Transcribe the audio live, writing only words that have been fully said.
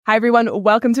Hi, everyone.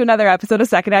 Welcome to another episode of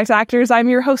Second Act Actors. I'm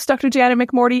your host, Dr. Janet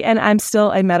McMorty, and I'm still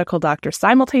a medical doctor,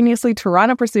 simultaneously trying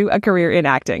to pursue a career in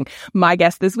acting. My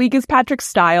guest this week is Patrick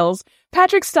Stiles.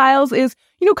 Patrick Stiles is,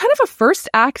 kind of a first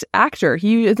act actor.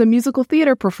 He is a musical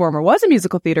theater performer, was a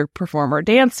musical theater performer,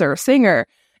 dancer, singer,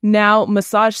 now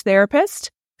massage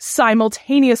therapist,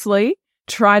 simultaneously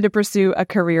trying to pursue a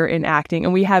career in acting.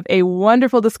 And we have a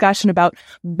wonderful discussion about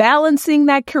balancing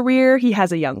that career. He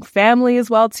has a young family as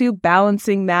well, too,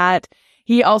 balancing that.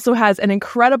 He also has an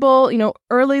incredible,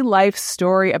 early life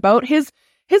story about his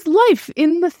life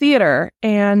in the theater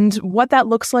and what that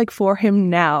looks like for him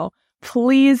now.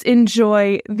 Please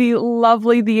enjoy the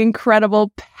lovely, the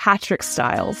incredible Patrick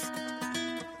Stiles.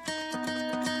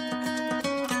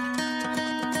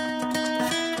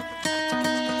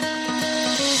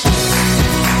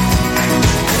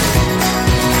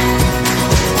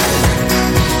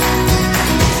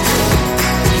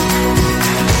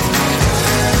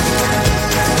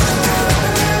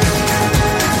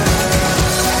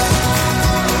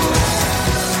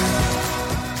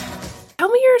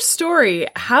 Story.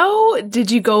 How did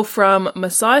you go from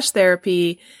massage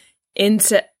therapy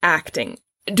into acting,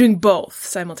 doing both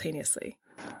simultaneously?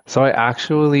 So I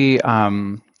actually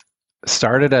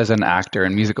started as an actor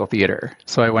in musical theater.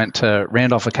 So I went to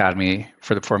Randolph Academy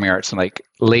for the Performing Arts in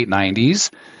late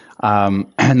 90s.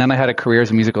 And then I had a career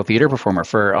as a musical theater performer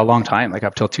for a long time,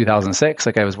 up till 2006.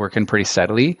 I was working pretty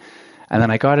steadily. And then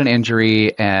I got an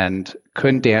injury and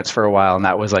couldn't dance for a while. And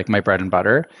that was my bread and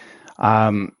butter.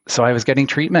 So I was getting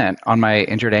treatment on my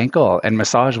injured ankle, and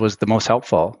massage was the most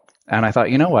helpful. And I thought,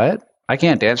 you know what? I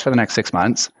can't dance for the next 6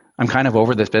 months. I'm kind of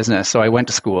over this business. So I went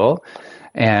to school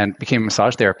and became a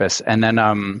massage therapist. And then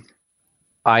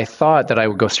I thought that I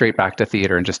would go straight back to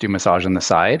theater and just do massage on the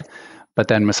side. But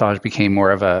then massage became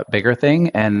more of a bigger thing.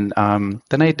 And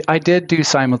then I did do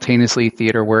simultaneously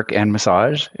theater work and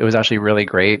massage. It was actually really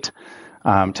great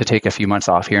to take a few months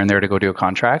off here and there to go do a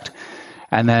contract.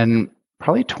 And then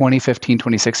probably 2015,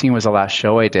 2016 was the last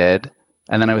show I did.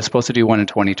 And then I was supposed to do one in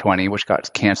 2020, which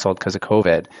got canceled because of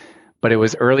COVID. But it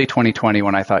was early 2020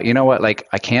 when I thought, you know what,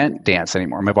 I can't dance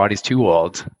anymore. My body's too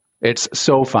old. It's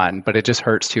so fun, but it just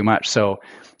hurts too much. So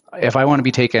if I want to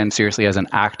be taken seriously as an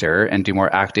actor and do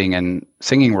more acting and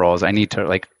singing roles, I need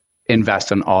to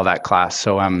invest in all that class.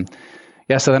 So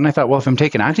so then I thought, well, if I'm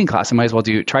taking acting class, I might as well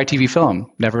try TV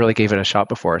film. Never really gave it a shot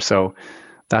before. So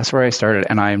that's where I started,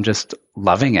 and I'm just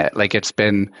loving it. It's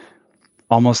been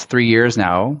almost 3 years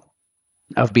now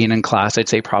of being in class. I'd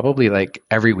say probably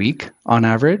every week on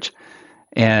average.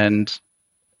 And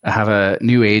I have a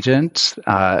new agent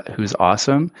who's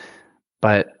awesome,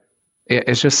 but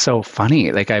it's just so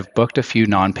funny. I've booked a few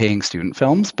non-paying student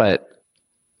films, but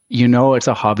it's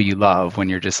a hobby you love when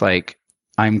you're just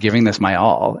I'm giving this my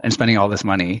all and spending all this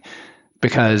money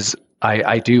because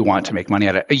I do want to make money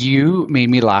at it. You made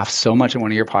me laugh so much in one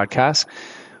of your podcasts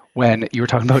when you were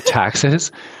talking about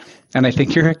taxes. And I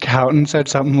think your accountant said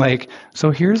something so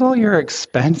here's all your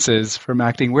expenses from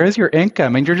acting. Where's your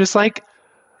income? And you're just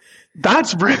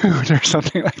that's rude or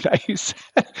something like that you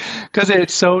said. Because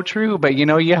it's so true. But,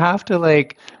 you have to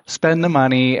spend the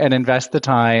money and invest the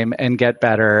time and get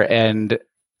better. And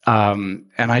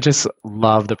I just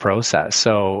love the process.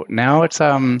 So now it's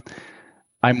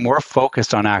I'm more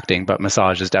focused on acting, but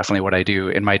massage is definitely what I do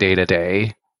in my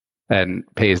day-to-day and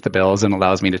pays the bills and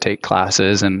allows me to take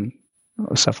classes and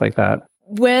stuff like that.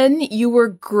 When you were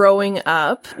growing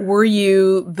up, were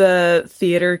you the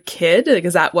theater kid?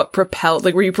 Is that what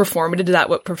propelled, were you performative? Did that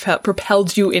what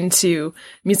propelled you into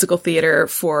musical theater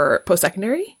for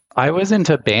post-secondary? I was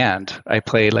into band. I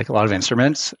played a lot of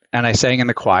instruments and I sang in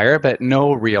the choir, but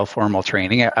no real formal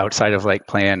training outside of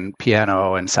playing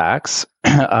piano and sax.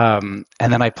 And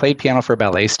then I played piano for a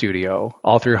ballet studio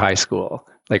all through high school,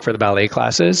 for the ballet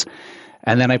classes.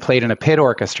 And then I played in a pit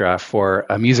orchestra for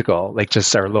a musical,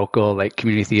 just our local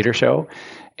community theater show.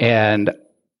 And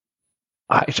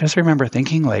I just remember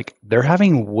thinking they're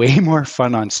having way more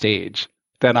fun on stage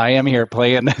than I am here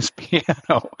playing this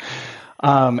piano.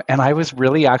 And I was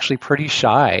really actually pretty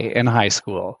shy in high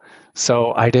school.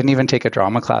 So I didn't even take a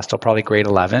drama class till probably grade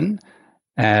 11.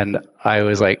 And I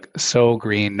was so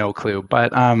green, no clue.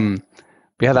 But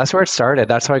yeah, that's where it started.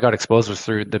 That's how I got exposed, was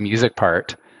through the music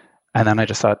part. And then I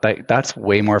just thought that's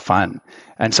way more fun.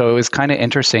 And so it was kind of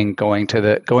interesting going into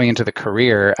the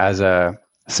career as a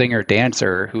singer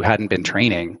dancer who hadn't been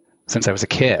training since I was a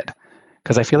kid.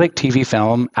 Because I feel TV,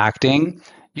 film, acting,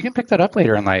 you can pick that up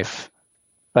later in life.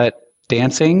 But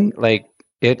dancing,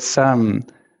 it's, I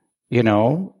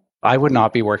would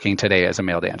not be working today as a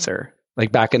male dancer.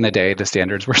 Back in the day, the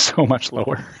standards were so much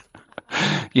lower,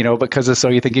 because of So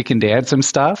You Think You Can Dance and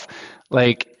stuff.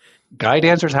 guy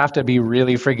dancers have to be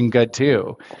really freaking good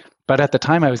too. But at the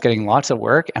time, I was getting lots of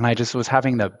work and I just was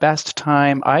having the best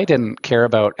time. I didn't care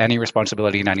about any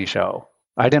responsibility in any show.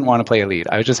 I didn't want to play a lead.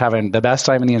 I was just having the best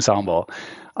time in the ensemble.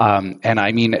 And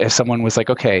I mean, if someone was like,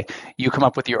 okay, you come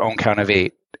up with your own count of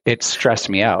 8, it stressed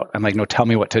me out. I'm like, no, tell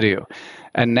me what to do.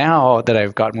 And now that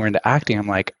I've gotten more into acting, I'm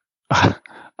like,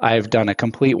 I've done a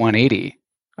complete 180.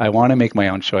 I want to make my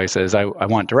own choices. I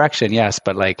want direction, yes,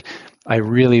 but like I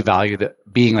really value that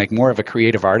being like more of a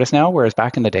creative artist now, whereas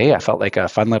back in the day I felt like a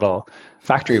fun little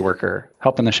factory worker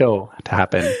helping the show to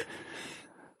happen.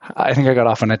 I think I got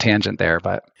off on a tangent there,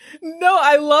 but no,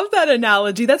 I love that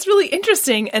analogy. That's really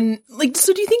interesting. And like,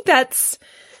 so do you think that's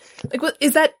like, what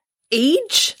is that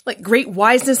age, like great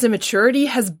wiseness and maturity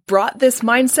has brought this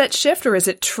mindset shift, or is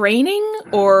it training,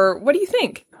 or what do you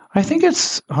think? I think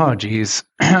it's, oh geez,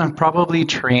 probably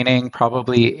training,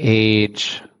 probably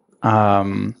age.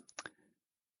 Yeah,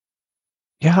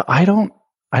 I don't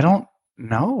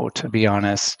know, to be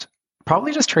honest.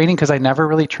 Probably just training, because I never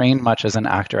really trained much as an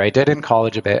actor. I did in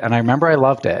college a bit, and I remember I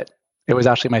loved it. It was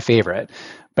actually my favorite.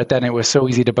 But then it was so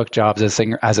easy to book jobs as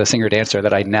a singer dancer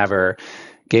that I never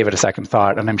gave it a second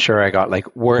thought. And I'm sure I got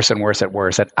like worse and worse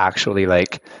at actually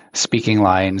like speaking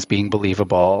lines, being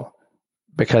believable.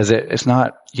 Because it's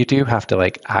not, you do have to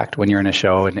like act when you're in a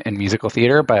show in musical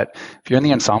theater, but if you're in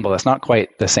the ensemble, it's not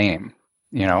quite the same,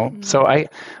 you know? Mm-hmm. So I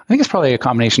think it's probably a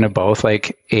combination of both,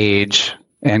 like age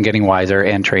and getting wiser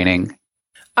and training.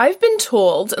 I've been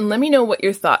told, and let me know what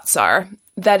your thoughts are,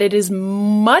 that it is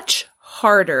much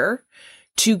harder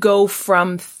to go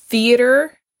from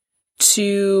theater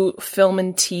to film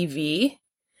and TV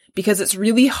because it's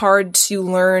really hard to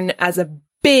learn as a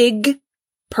big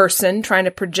person trying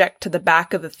to project to the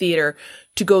back of the theater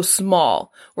to go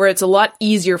small, where it's a lot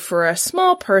easier for a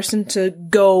small person to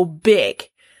go big.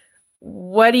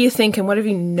 What do you think, and what have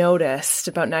you noticed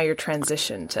about now your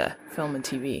transition to film and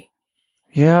TV?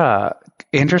 Yeah,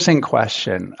 interesting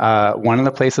question. One of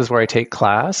the places where I take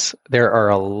class, there are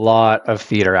a lot of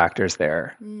theater actors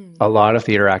there. A lot of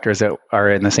theater actors that are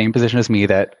in the same position as me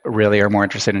that really are more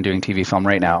interested in doing TV film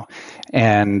right now.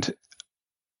 And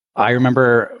I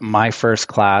remember my first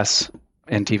class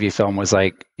in TV film was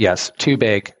like, yes, too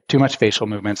big, too much facial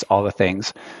movements, all the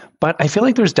things. But I feel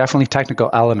like there's definitely technical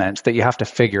elements that you have to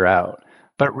figure out.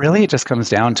 But really it just comes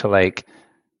down to like,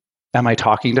 am I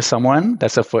talking to someone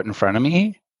that's a foot in front of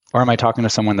me? Or am I talking to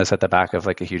someone that's at the back of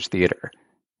like a huge theater?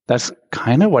 That's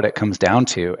kind of what it comes down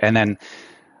to. And then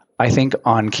I think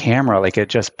on camera, like it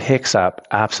just picks up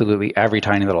absolutely every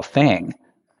tiny little thing.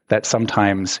 That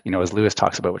sometimes, you know, as Lewis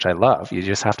talks about, which I love, you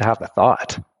just have to have the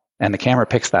thought and the camera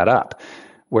picks that up.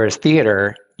 Whereas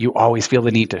theater, you always feel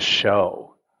the need to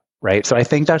show, right? So I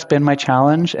think that's been my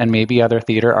challenge, and maybe other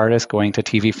theater artists going to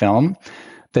TV film,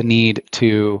 the need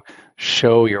to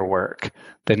show your work,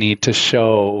 the need to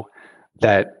show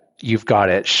that you've got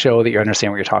it, show that you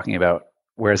understand what you're talking about,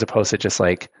 whereas opposed to just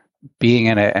like being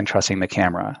in it and trusting the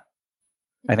camera.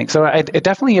 I think so. It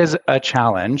definitely is a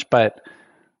challenge, but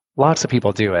lots of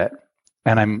people do it,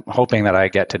 and I'm hoping that I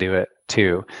get to do it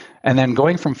too. And then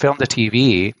going from film to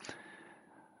TV,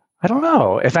 I don't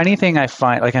know. If anything, I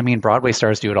find, like, I mean, Broadway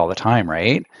stars do it all the time,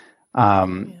 right?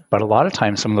 But a lot of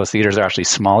times some of those theaters are actually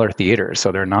smaller theaters,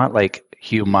 so they're not like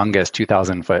humongous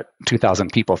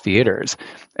 2,000 people theaters.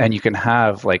 And you can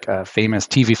have like a famous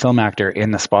TV film actor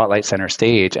in the spotlight center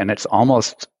stage, and it's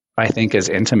almost, I think, as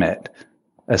intimate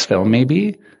as film,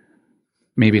 maybe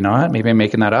not. Maybe I'm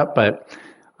making that up, but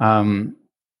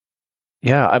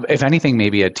yeah, if anything,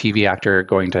 maybe a TV actor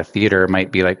going to theater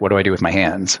might be like, what do I do with my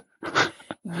hands?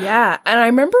 Yeah. And I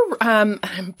remember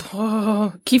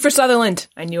Kiefer Sutherland.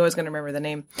 I knew I was going to remember the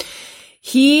name.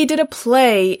 He did a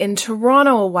play in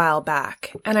Toronto a while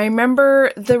back. And I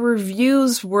remember the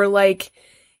reviews were like,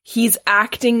 he's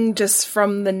acting just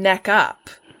from the neck up.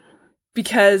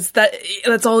 Because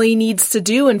that's all he needs to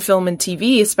do in film and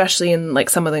TV, especially in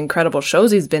like some of the incredible shows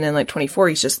he's been in, like 24.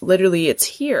 He's just literally, it's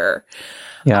here.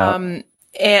 Yeah.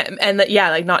 And that, yeah,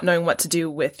 like not knowing what to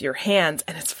do with your hands.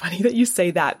 And it's funny that you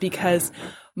say that, because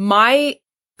my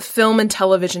film and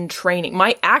television training,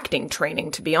 my acting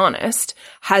training, to be honest,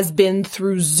 has been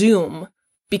through Zoom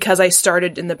because I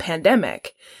started in the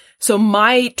pandemic. So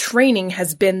my training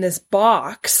has been this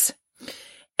box.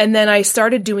 And then I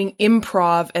started doing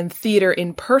improv and theater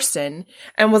in person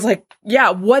and was like,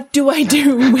 yeah, what do I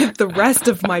do with the rest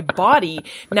of my body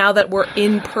now that we're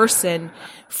in person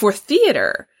for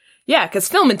theater? Yeah, because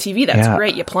film and TV, that's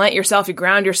great. You plant yourself, you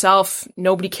ground yourself.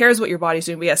 Nobody cares what your body's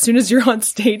doing. But yeah, as soon as you're on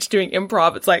stage doing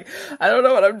improv, it's like, I don't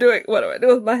know what I'm doing. What do I do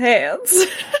with my hands?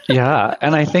 Yeah.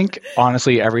 And I think,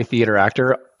 honestly, every theater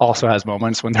actor also has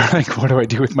moments when they're like, what do I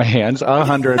do with my hands?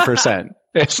 100%.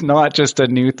 It's not just a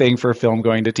new thing for film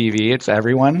going to TV. It's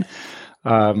everyone.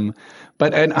 And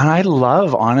I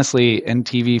love, honestly, in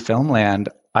TV film land,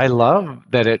 I love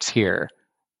that it's here.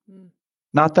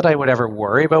 Not that I would ever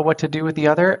worry about what to do with the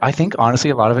other. I think,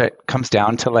 honestly, a lot of it comes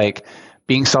down to like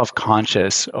being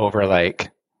self-conscious over like,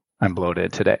 I'm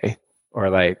bloated today, or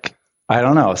like, I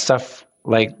don't know, stuff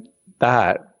like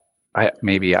that. I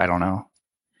don't know.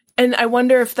 And I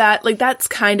wonder if that, like, that's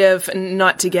kind of,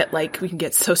 not to get like, we can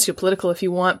get sociopolitical if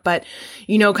you want, but,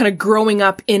 you know, kind of growing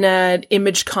up in an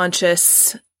image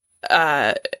conscious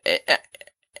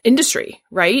industry,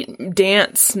 right?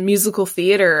 Dance, musical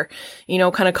theater, you know,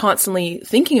 kind of constantly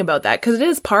thinking about that, because it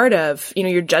is part of, you know,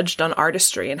 you're judged on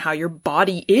artistry and how your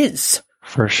body is.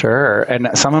 For sure.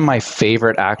 And some of my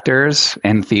favorite actors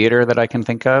in theater that I can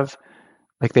think of,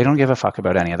 like, they don't give a fuck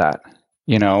about any of that.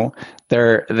 You know,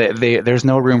 there's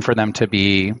no room for them to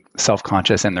be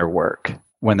self-conscious in their work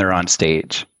when they're on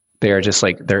stage. They are just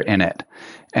like, they're in it.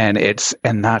 And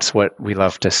that's what we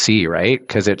love to see, right?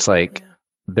 Because it's like,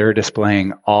 they're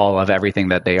displaying all of everything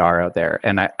that they are out there.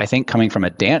 And I think coming from a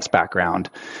dance background,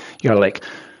 you gotta like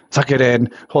suck it in,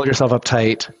 hold yourself up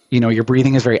tight. You know, your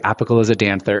breathing is very apical as a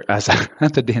dancer,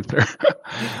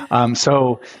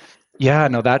 So yeah,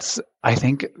 no, I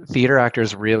think theater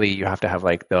actors really, you have to have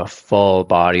like the full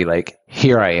body, like,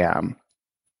 here I am.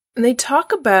 And they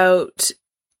talk about,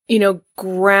 you know,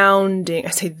 grounding. I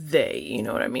say they, you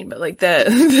know what I mean? But like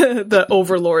the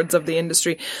overlords of the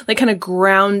industry, like kind of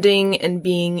grounding and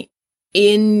being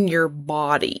in your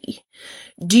body.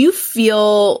 Do you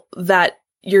feel that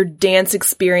your dance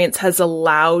experience has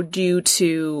allowed you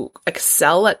to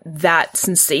excel at that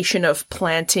sensation of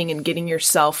planting and getting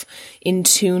yourself in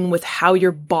tune with how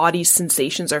your body's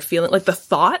sensations are feeling, like the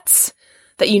thoughts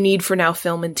that you need for now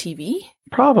film and TV?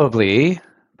 Probably.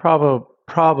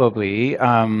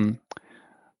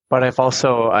 But I've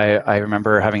also, I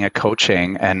remember having a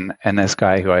coaching and this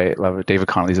guy who I love, David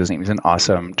Connolly's his name. He's an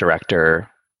awesome director,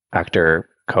 actor,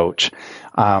 coach.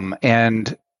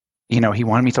 And you know, he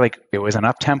wanted me to like, it was an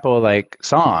up-tempo like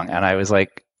song. And I was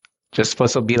like, just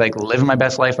supposed to be like living my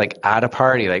best life, like at a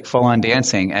party, like full on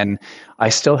dancing. And I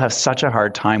still have such a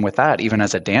hard time with that, even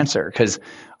as a dancer, because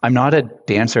I'm not a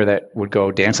dancer that would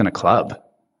go dance in a club.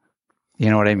 You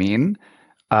know what I mean?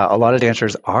 A lot of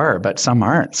dancers are, but some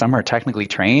aren't. Some are technically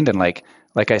trained. And like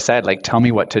I said, like, tell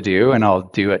me what to do and I'll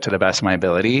do it to the best of my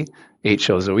ability, 8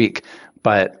 shows a week,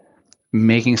 but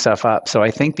making stuff up. So I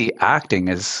think the acting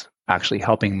is actually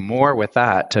helping more with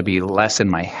that, to be less in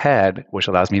my head, which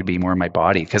allows me to be more in my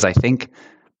body. Because I think,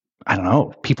 I don't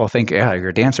know, people think, yeah, you're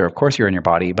a dancer, of course you're in your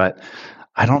body, but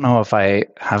I don't know if I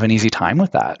have an easy time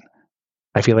with that.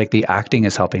 I feel like the acting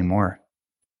is helping more.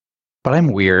 But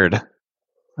I'm weird.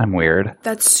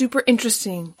 That's super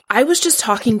interesting. I was just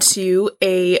talking to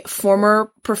a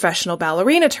former professional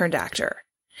ballerina turned actor.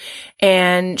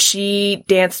 And she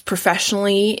danced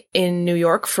professionally in New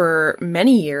York for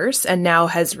many years and now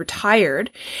has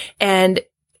retired and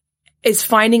is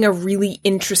finding a really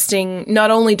interesting,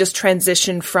 not only just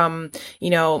transition from,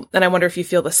 you know, and I wonder if you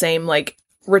feel the same, like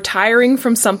retiring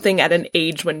from something at an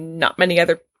age when not many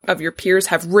other of your peers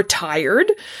have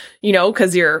retired, you know,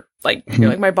 because you're like,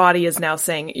 my body is now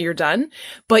saying you're done.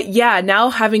 But yeah,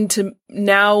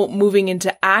 now moving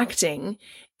into acting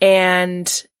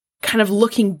and kind of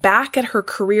looking back at her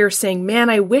career saying, man,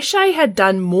 I wish I had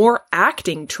done more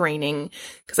acting training,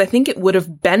 because I think it would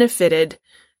have benefited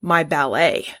my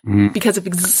ballet because of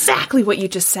exactly what you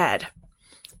just said.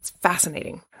 It's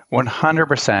fascinating.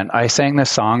 100%. I sang this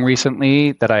song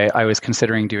recently that I was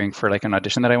considering doing for like an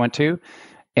audition that I went to.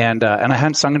 And I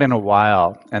hadn't sung it in a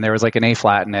while, and there was like an A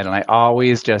flat in it, and I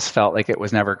always just felt like it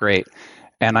was never great.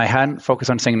 And I hadn't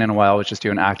focused on singing in a while. I was just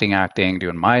doing acting,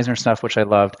 doing Meisner stuff, which I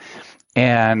loved.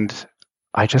 And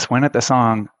I just went at the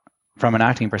song from an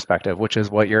acting perspective, which is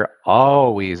what you're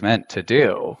always meant to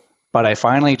do. But I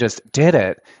finally just did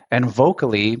it. And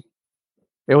vocally,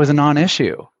 it was a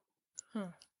non-issue.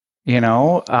 You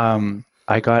know,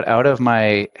 I got out of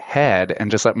my head and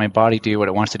just let my body do what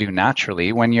it wants to do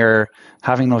naturally when you're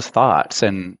having those thoughts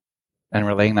and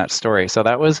relaying that story. So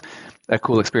that was a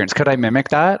cool experience. Could I mimic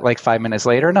that like 5 minutes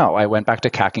later? No, I went back to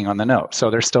cacking on the note. So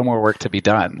there's still more work to be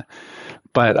done.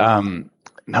 But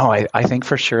no, I think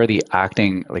for sure the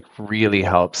acting like really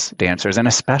helps dancers, and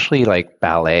especially like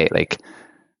ballet, like,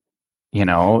 you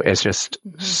know, it's just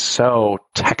so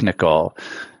technical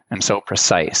and so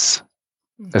precise.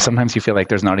 Sometimes you feel like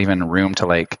there's not even room to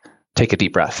like take a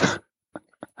deep breath.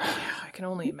 Yeah, I can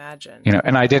only imagine. You know,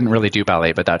 and I didn't really do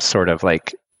ballet, but that's sort of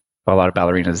like a lot of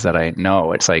ballerinas that I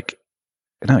know. It's like,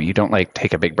 no, you don't like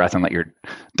take a big breath and let your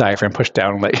diaphragm push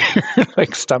down and let your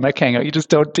like stomach hang out. You just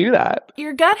don't do that.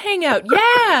 Your gut hang out.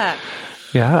 Yeah.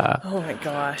 Yeah. Oh my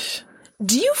gosh.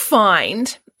 Do you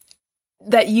find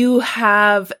that you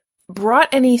have brought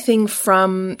anything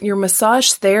from your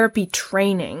massage therapy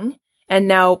training and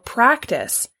now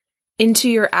practice into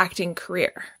your acting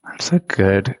career? That's a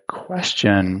good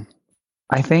question.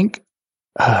 I think,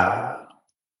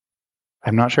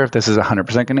 I'm not sure if this is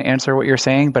 100% going to answer what you're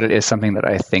saying, but it is something that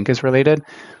I think is related.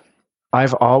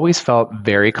 I've always felt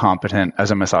very competent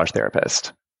as a massage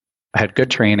therapist. I had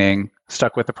good training,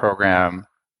 stuck with the program,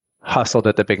 hustled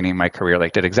at the beginning of my career,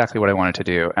 like did exactly what I wanted to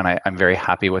do. And I'm very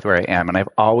happy with where I am. And I've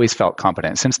always felt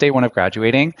competent. Since day one of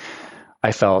graduating,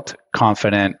 I felt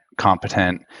confident,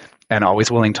 competent, and always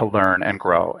willing to learn and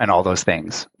grow and all those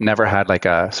things. Never had like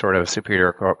a sort of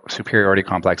superiority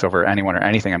complex over anyone or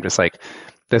anything. I'm just like,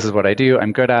 this is what I do.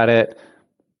 I'm good at it.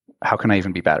 How can I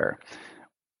even be better?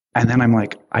 And then I'm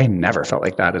like, I never felt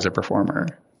like that as a performer.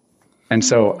 And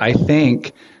so I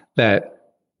think that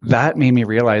made me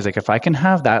realize, like, if I can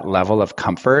have that level of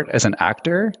comfort as an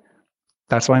actor,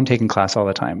 that's why I'm taking class all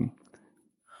the time.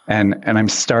 And I'm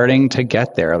starting to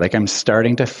get there. Like, I'm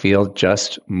starting to feel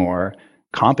just more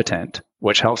competent,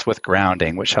 which helps with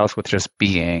grounding, which helps with just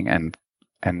being and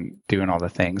doing all the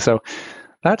things. So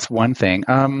that's one thing.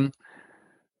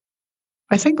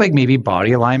 I think like maybe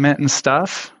body alignment and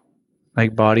stuff,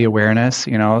 like body awareness,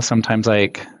 you know, sometimes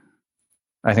like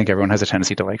I think everyone has a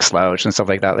tendency to like slouch and stuff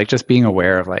like that. Like just being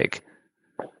aware of like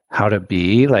how to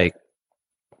be like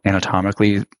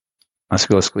anatomically,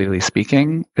 musculoskeletal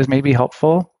speaking is maybe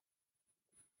helpful.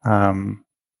 I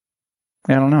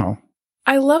don't know.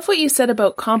 I love what you said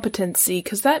about competency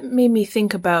because that made me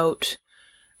think about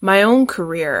my own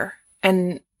career.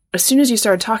 And as soon as you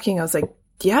started talking, I was like,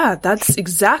 yeah, that's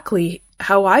exactly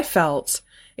how I felt.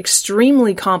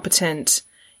 Extremely competent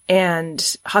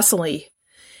and hustly.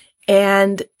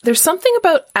 And there's something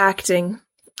about acting,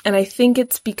 and I think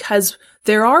it's because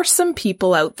there are some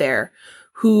people out there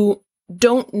who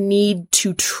don't need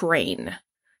to train.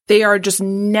 They are just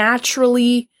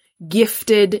naturally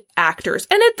gifted actors.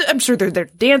 And I'm sure there are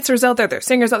dancers out there, there are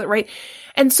singers out there, right?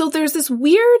 And so there's this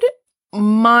weird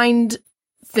mind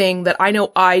thing that I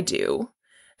know I do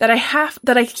that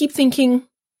I keep thinking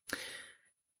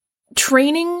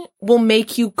training will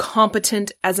make you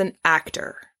competent as an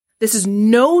actor. This is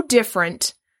no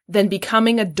different than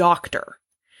becoming a doctor.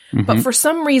 Mm-hmm. But for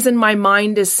some reason, my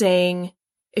mind is saying,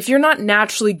 if you're not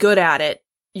naturally good at it,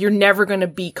 you're never going to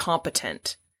be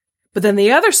competent. But then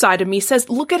the other side of me says,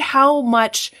 look at how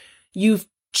much you've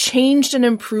changed and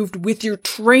improved with your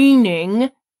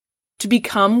training to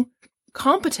become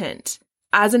competent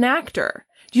as an actor.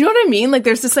 Do you know what I mean? Like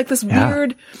there's this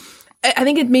weird, I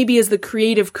think it maybe is the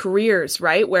creative careers,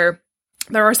 right? Where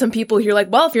there are some people who are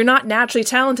like, well, if you're not naturally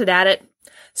talented at it,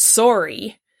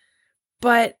 sorry.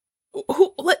 But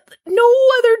no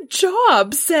other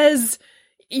job says,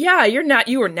 yeah,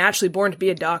 you were naturally born to be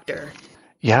a doctor.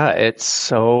 Yeah, it's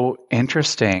so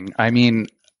interesting. I mean,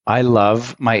 I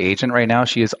love my agent right now.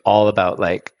 She is all about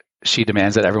like, she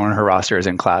demands that everyone on her roster is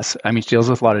in class. I mean, she deals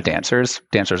with a lot of dancers.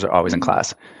 Dancers are always in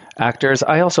class. Actors,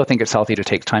 I also think it's healthy to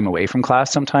take time away from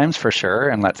class sometimes for sure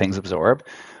and let things absorb.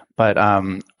 But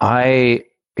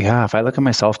if I look at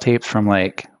my self-tapes from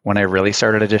like when I really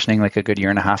started auditioning like a good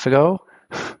year and a half ago,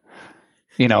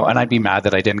 you know, and I'd be mad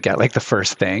that I didn't get like the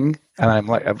first thing. And I'm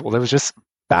like, well, it was just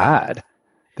bad.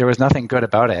 There was nothing good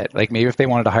about it. Like maybe if they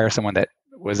wanted to hire someone that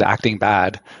was acting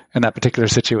bad in that particular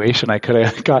situation, I could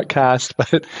have got cast.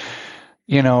 But,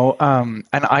 you know, and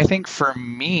I think for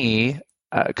me,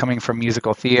 coming from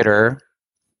musical theater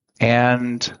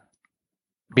and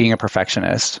being a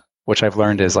perfectionist, which I've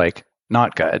learned is like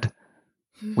not good.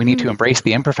 We need to embrace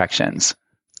the imperfections,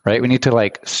 right? We need to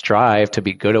like strive to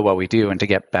be good at what we do and to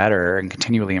get better and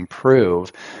continually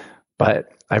improve.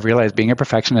 But I've realized being a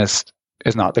perfectionist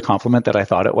is not the compliment that I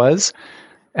thought it was.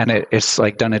 And it's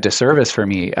like done a disservice for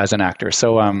me as an actor.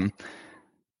 So, where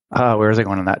was I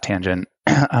going on that tangent?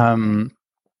 I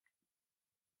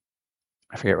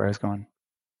forget where I was going.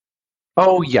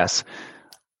 Oh, yes.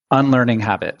 Unlearning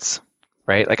habits,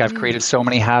 right? Like I've created so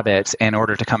many habits in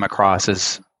order to come across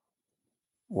as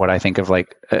what I think of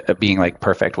like being like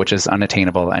perfect, which is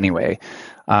unattainable anyway.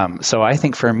 So I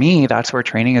think for me, that's where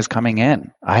training is coming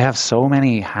in. I have so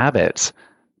many habits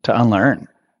to unlearn,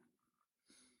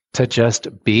 to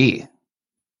just be.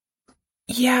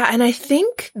 Yeah. And I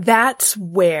think that's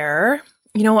where,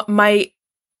 you know,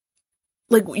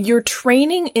 like your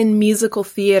training in musical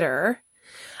theater,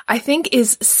 I think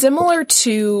is similar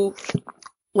to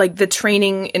like the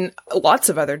training in lots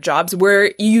of other jobs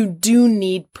where you do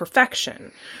need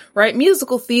perfection, right?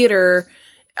 Musical theater,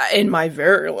 in my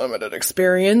very limited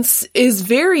experience, is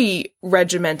very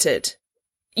regimented.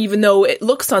 Even though it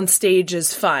looks on stage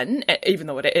as fun, even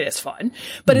though it is fun,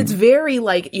 but it's very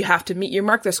like you have to meet your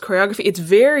mark. There's choreography. It's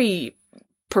very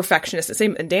perfectionist. The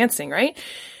same in dancing, right?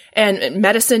 And in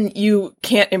medicine, you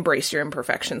can't embrace your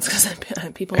imperfections because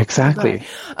people exactly.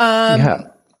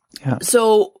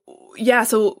 So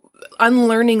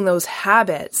unlearning those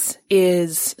habits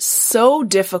is so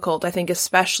difficult. I think,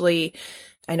 especially,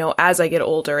 I know as I get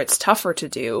older, it's tougher to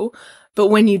do. But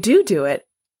when you do it,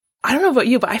 I don't know about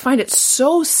you, but I find it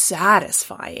so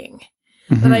satisfying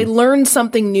that I learn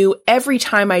something new every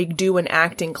time I do an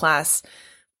acting class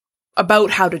about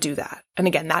how to do that. And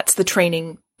again, that's the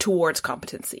training towards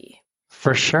competency.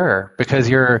 For sure. Because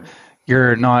you're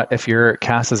not, if you're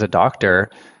cast as a doctor,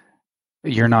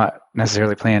 you're not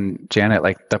necessarily playing Janet,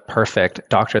 like the perfect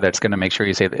doctor that's going to make sure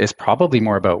you say that. It's probably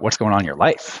more about what's going on in your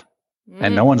life.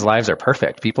 And no one's lives are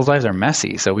perfect. People's lives are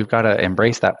messy. So we've got to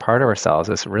embrace that part of ourselves.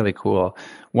 It's really cool.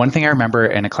 One thing I remember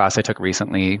in a class I took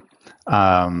recently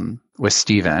with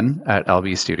Steven at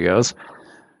LB Studios,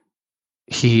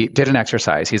 he did an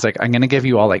exercise. He's like, I'm going to give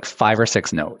you all like 5 or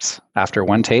 6 notes. After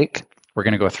one take, we're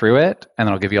going to go through it, and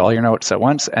then I'll give you all your notes at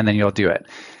once, and then you'll do it.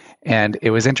 And it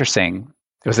was interesting.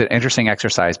 It was an interesting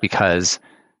exercise because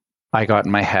I got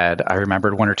in my head, I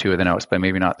remembered 1 or 2 of the notes, but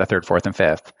maybe not the 3rd, 4th, and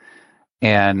 5th.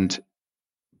 And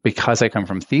because I come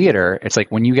from theater, it's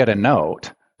like when you get a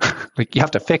note, like you have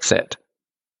to fix it,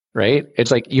 right? It's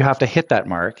like you have to hit that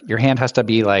mark. Your hand has to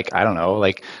be like, I don't know,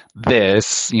 like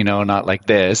this, not like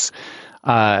this.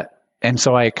 And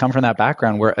so I come from that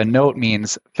background where a note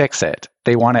means fix it.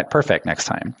 They want it perfect next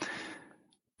time.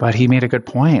 But he made a good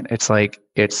point. It's like,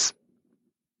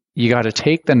 you got to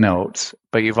take the notes,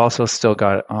 but you've also still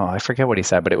got, I forget what he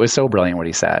said, but it was so brilliant what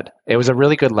he said. It was a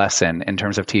really good lesson in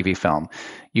terms of TV film.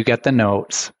 You get the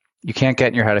notes. You can't get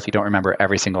in your head if you don't remember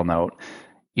every single note.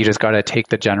 You just got to take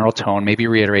the general tone, maybe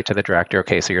reiterate to the director,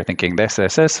 okay, so you're thinking this,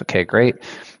 okay, great,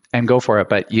 and go for it.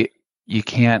 But you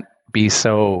can't be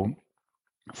so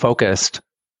focused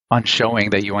on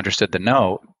showing that you understood the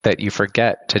note that you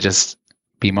forget to just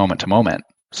be moment to moment.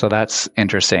 So that's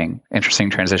interesting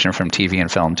transition from TV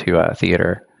and film to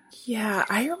theater. Yeah,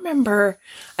 I remember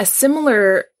a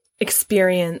similar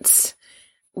experience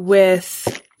with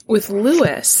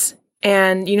Lewis,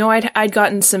 and I'd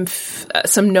gotten some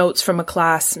notes from a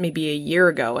class maybe a year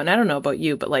ago, and I don't know about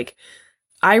you, but like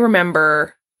I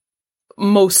remember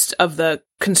most of the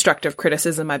constructive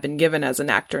criticism I've been given as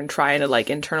an actor and trying to like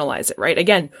internalize it, right?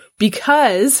 Again,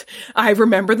 because I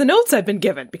remember the notes I've been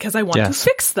given because I want to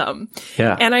fix them.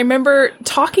 Yeah. And I remember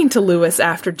talking to Lewis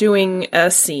after doing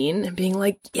a scene and being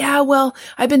like, yeah, well,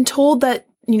 I've been told that,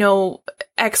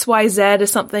 XYZ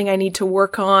is something I need to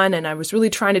work on. And I was really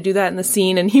trying to do that in the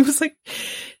scene. And he was like,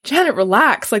 Janet,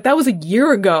 relax. Like that was a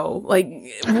year ago. Like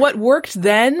what worked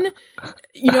then,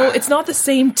 it's not the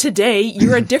same today.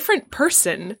 You're a different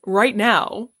person right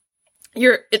now.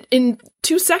 You're in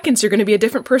 2 seconds, you're going to be a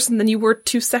different person than you were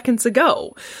 2 seconds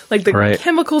ago. Like the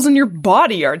chemicals in your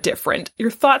body are different.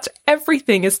 Your thoughts,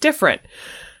 everything is different.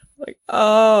 Like,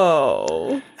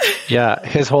 oh. Yeah.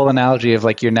 His whole analogy of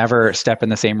like, you never step in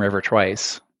the same river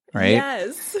twice. Right.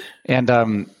 Yes.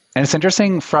 And it's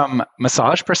interesting from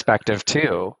massage perspective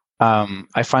too.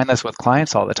 I find this with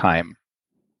clients all the time.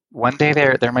 One day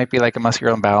there might be like a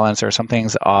muscular imbalance or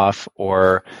something's off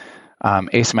or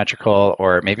asymmetrical,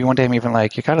 or maybe one day I'm even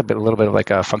like, you got a little bit of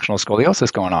like a functional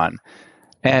scoliosis going on.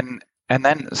 And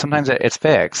then sometimes it's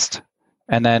fixed.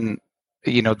 And then,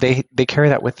 they carry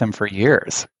that with them for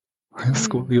years.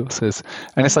 Scoliosis.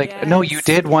 And it's like, no, you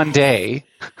did one day.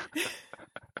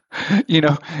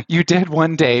 You did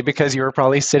one day because you were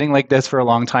probably sitting like this for a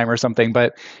long time or something,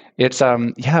 but it's,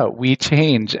 we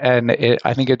change. And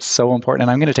I think it's so important.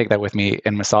 And I'm going to take that with me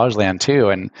in massage land too.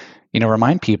 And,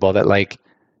 remind people that like,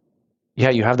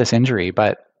 you have this injury,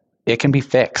 but it can be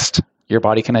fixed. Your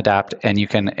body can adapt and you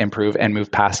can improve and move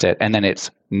past it. And then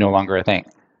it's no longer a thing.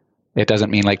 It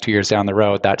doesn't mean like 2 years down the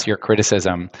road, that's your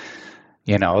criticism,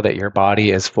 that your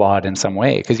body is flawed in some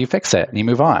way because you fix it and you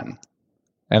move on.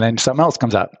 And then something else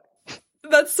comes up.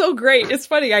 That's so great. It's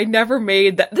funny. I never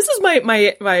made that. This is my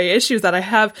issue, is that I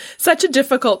have such a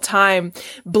difficult time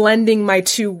blending my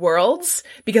two worlds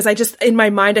because in my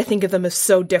mind, I think of them as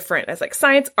so different. It's like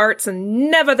science, arts,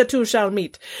 and never the two shall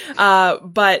meet.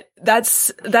 But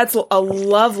that's a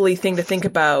lovely thing to think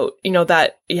about,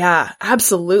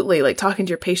 absolutely. Like talking to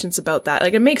your patients about that.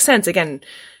 Like it makes sense. Again,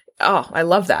 I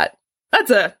love that.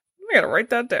 I gotta write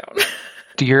that down.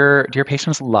 Do your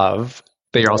patients love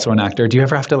that you're also an actor? Do you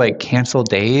ever have to like cancel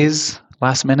days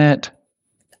last minute?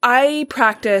 I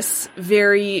practice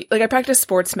I practice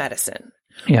sports medicine,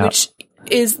 Yeah. which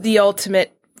is the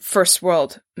ultimate first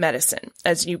world medicine,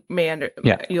 as you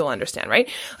you'll understand, right?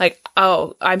 Like,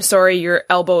 oh, I'm sorry, your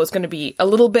elbow is going to be a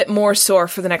little bit more sore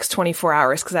for the next 24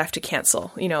 hours because I have to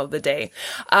cancel, the day.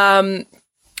 I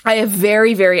have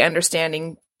very, very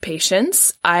understanding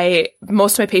patients.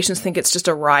 Most of my patients think it's just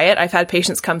a riot. I've had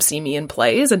patients come see me in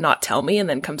plays and not tell me, and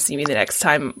then come see me the next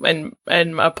time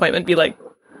and my appointment be like,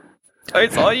 I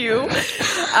saw you.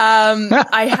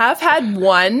 I have had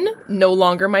one, no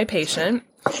longer my patient,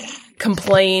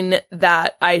 complain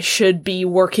that I should be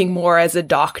working more as a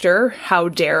doctor. How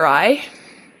dare I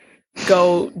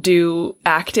go do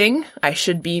acting? I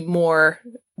should be more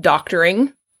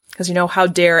doctoring. Because, how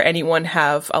dare anyone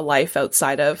have a life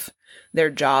outside of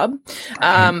their job?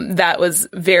 That was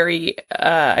very,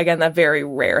 again, that very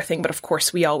rare thing. But of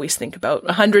course, we always think about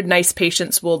 100 nice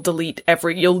patients you'll delete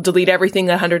everything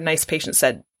 100 nice patients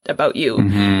said about you,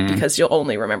 because you'll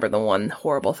only remember the one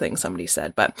horrible thing somebody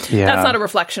said. But that's not a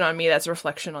reflection on me. That's a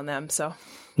reflection on them. So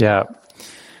yeah.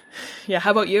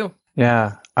 How about you?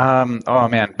 Yeah. Oh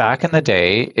man, back in the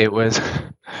day, it was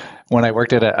when I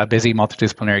worked at a busy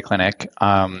multidisciplinary clinic.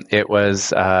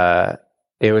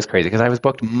 It was crazy because I was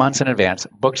booked months in advance,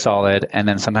 booked solid, and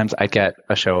then sometimes I'd get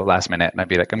a show last minute and I'd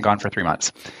be like, I'm gone for 3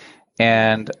 months.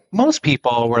 And most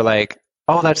people were like,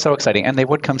 oh, that's so exciting. And they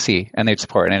would come see and they'd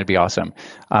support and it'd be awesome.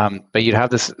 But you'd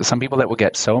have some people that would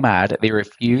get so mad, they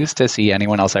refuse to see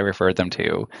anyone else I referred them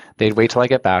to. They'd wait till I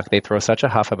get back. They'd throw such a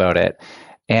huff about it.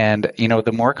 And,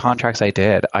 the more contracts I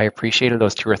did, I appreciated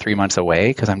those 2 or 3 months away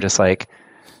because I'm just like,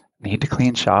 need to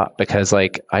clean shop because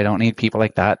like, I don't need people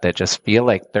like that just feel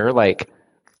like they're like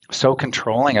so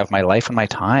controlling of my life and my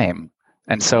time.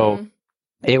 And so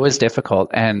it was difficult,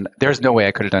 and there's no way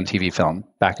I could have done TV film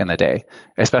back in the day,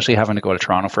 especially having to go to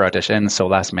Toronto for auditions so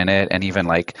last minute, and even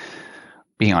like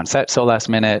being on set so last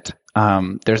minute.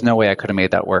 There's no way I could have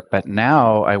made that work. But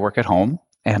now I work at home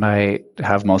and I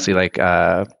have mostly like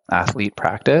athlete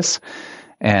practice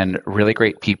and really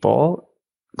great people,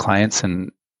 clients,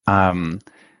 and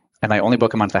I only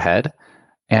book a month ahead.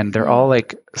 And they're all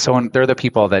like, they're the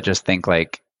people that just think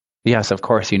like, yes, of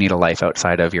course you need a life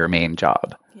outside of your main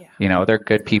job. Yeah. They're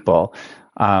good people.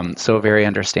 So very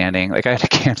understanding. Like I had to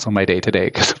cancel my day today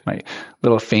because of my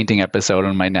little fainting episode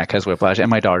and my neck has whiplash, and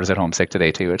my daughter's at home sick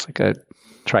today too. It's like a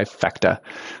trifecta.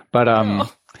 But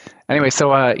anyway,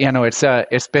 so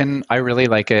it's been, I really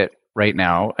like it right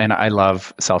now, and I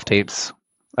love self-tapes.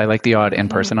 I like the odd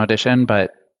in-person audition,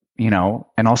 but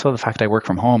and also the fact I work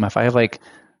from home. If I have like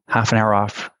half an hour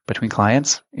off between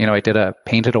clients, I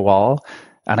painted a wall,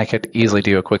 and I could easily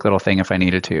do a quick little thing if I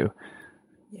needed to.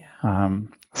 Yeah.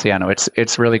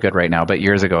 It's really good right now, but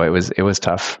years ago it was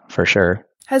tough for sure.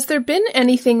 Has there been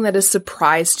anything that has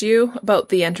surprised you about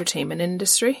the entertainment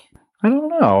industry? I don't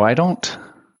know. I don't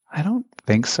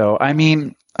think so. I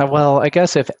mean, well, I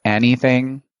guess if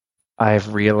anything,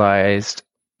 I've realized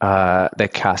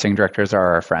that casting directors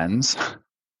are our friends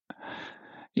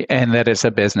and that it's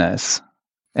a business,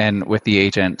 and with the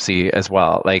agency as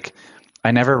well. Like,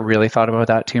 I never really thought about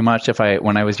that too much.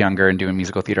 When I was younger and doing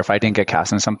musical theater, if I didn't get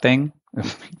cast in something,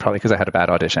 probably because I had a bad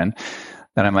audition,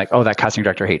 then I'm like, oh, that casting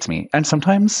director hates me. And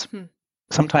sometimes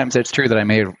it's true that I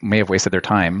may have wasted their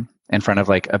time in front of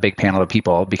like a big panel of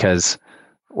people because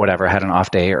whatever, I had an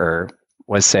off day or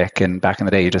was sick. And back in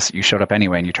the day, you showed up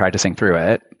anyway and you tried to sing through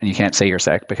it, and you can't say you're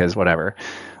sick because whatever.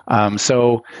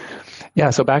 So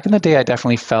back in the day, I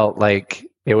definitely felt like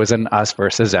it was an us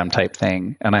versus them type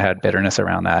thing, and I had bitterness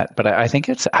around that. But I think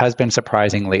it has been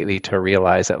surprising lately to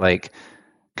realize that like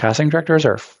casting directors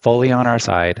are fully on our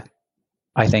side.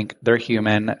 I think they're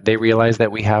human. They realize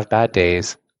that we have bad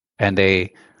days, and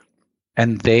they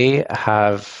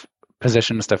have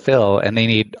positions to fill, and they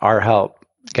need our help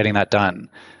getting that done.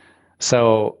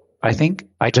 So I think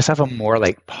I just have a more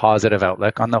like positive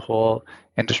outlook on the whole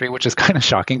industry, which is kind of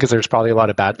shocking because there's probably a lot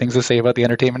of bad things to say about the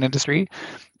entertainment industry.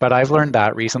 But I've learned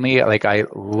that recently. Like, I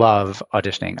love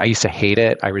auditioning. I used to hate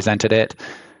it. I resented it.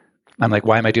 I'm like,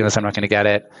 why am I doing this? I'm not going to get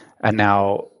it. And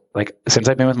now, like, since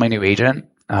I've been with my new agent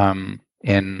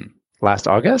in last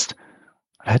August,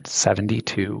 I had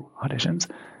 72 auditions,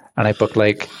 and I booked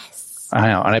like, I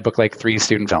know, and I booked like 3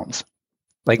 student films,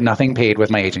 like nothing paid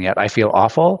with my agent yet. I feel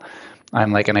awful.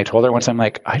 I'm like, and I told her once, I'm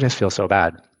like, I just feel so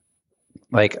bad.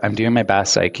 Like, I'm doing my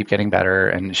best. I keep getting better.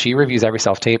 And she reviews every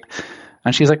self-tape.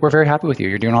 And she's like, we're very happy with you.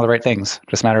 You're doing all the right things.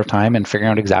 Just a matter of time and figuring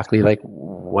out exactly like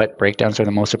what breakdowns are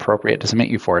the most appropriate to submit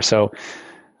you for. So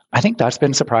I think that's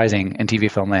been surprising in TV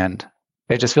film land,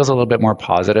 it just feels a little bit more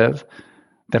positive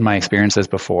than my experiences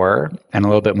before, and a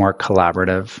little bit more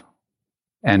collaborative.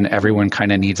 And everyone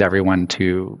kind of needs everyone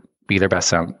to be their best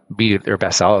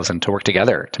selves and to work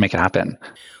together to make it happen.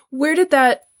 Where did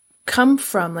that come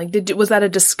from? Like, was that a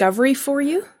discovery for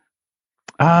you?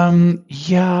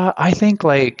 Yeah, I think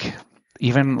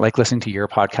even listening to your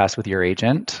podcast with your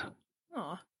agent,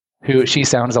 who she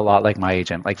sounds a lot like my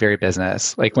agent, like very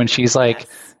business. Like when she's like,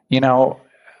 yes.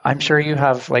 I'm sure you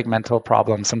have mental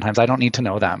problems sometimes. I don't need to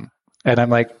know them. And I'm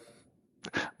like,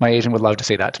 my agent would love to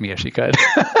say that to me if she could.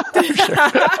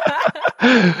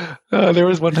 There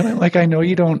was one time I'm like, I know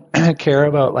you don't care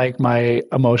about my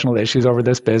emotional issues over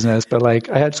this business, but I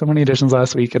had so many auditions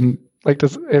last week, and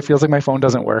it feels like my phone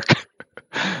doesn't work.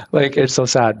 It's so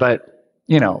sad, but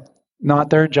not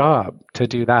their job to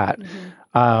do that.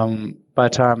 Mm-hmm.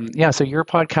 So your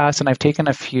podcast, and I've taken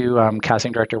a few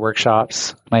casting director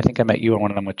workshops, and I think I met you on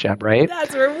one of them with Jeb, right?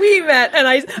 That's where we met.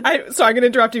 And so I'm going to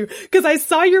interrupt you because I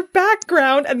saw your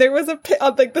background, and there was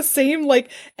the same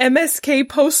MSK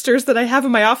posters that I have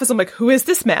in my office. I'm like, who is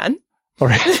this man? All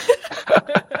right.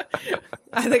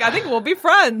 I think we'll be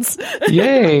friends.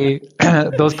 Yay.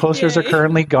 Those posters are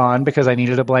currently gone because I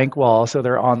needed a blank wall, so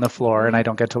they're on the floor and I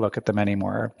don't get to look at them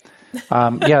anymore.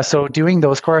 So doing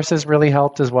those courses really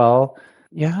helped as well.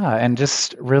 Yeah, and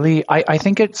just really, I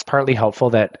think it's partly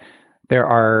helpful that there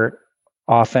are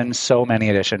often so many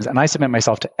auditions, and I submit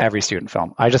myself to every student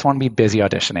film. I just want to be busy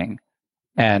auditioning,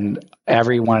 and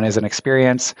everyone is an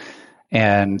experience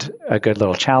and a good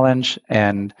little challenge.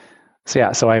 And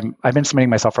so I've been submitting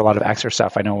myself for a lot of extra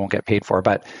stuff I know I won't get paid for,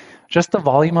 but just the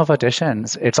volume of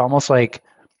auditions, it's almost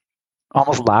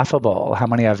laughable how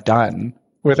many I've done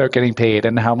without getting paid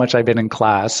and how much I've been in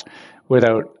class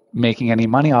without making any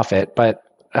money off it. But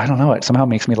I don't know, it somehow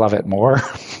makes me love it more.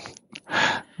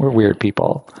 We're weird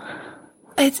people.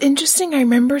 It's interesting. I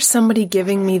remember somebody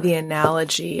giving me the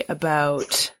analogy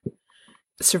about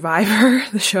Survivor,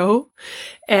 the show,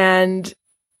 and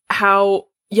how,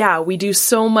 we do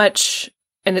so much,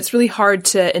 and it's really hard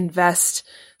to invest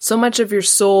so much of your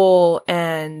soul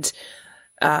and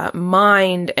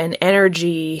mind and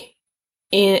energy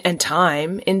and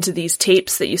time into these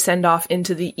tapes that you send off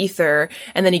into the ether,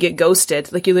 and then you get ghosted.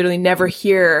 You literally never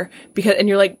hear and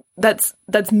you're like, that's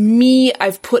me.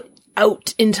 I've put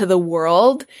out into the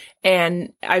world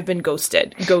and I've been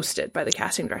ghosted by the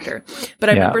casting director. But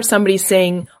I remember somebody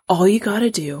saying, all you got to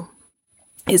do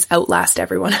is outlast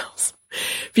everyone else.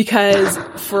 Because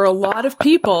for a lot of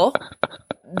people,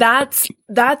 that's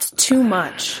too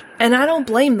much. And I don't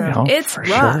blame them. No, it's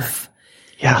rough. Sure.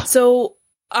 Yeah. So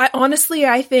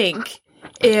I think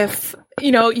if,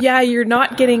 you're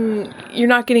not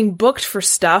getting booked for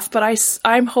stuff, but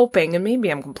I'm hoping, and maybe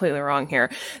I'm completely wrong here,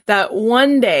 that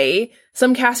one day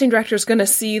some casting director is going to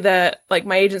see that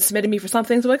my agent submitted me for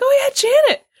something. So like, oh yeah,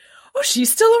 Janet. Oh,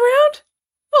 she's still around?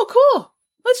 Oh, cool.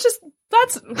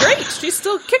 That's great. She's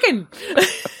still kicking.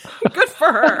 Good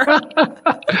for her.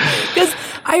 Because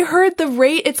I heard the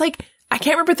rate, it's I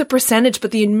can't remember the percentage,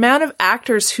 but the amount of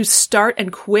actors who start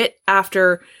and quit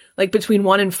after between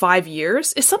 1 and 5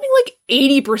 years is something like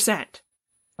 80%.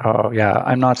 Oh yeah,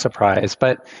 I'm not surprised,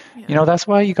 but that's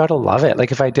why you got to love it.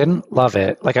 If I didn't love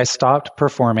it, I stopped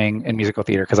performing in musical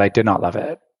theater because I did not love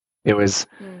it. It was,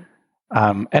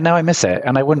 and now I miss it,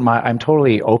 and I wouldn't mind. I'm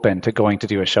totally open to going to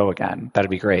do a show again.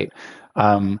 That'd be great.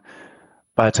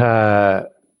 But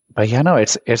yeah, no,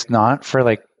 it's not for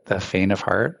the faint of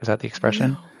heart. Is that the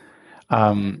expression?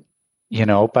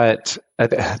 No. But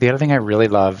the other thing I really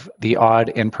love, the odd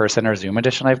in-person or Zoom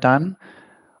edition I've done,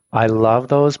 I love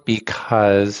those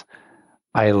because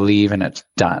I leave and it's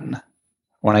done.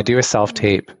 When I do a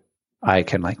self-tape, I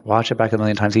can watch it back a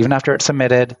million times, even after it's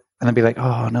submitted, and then be like,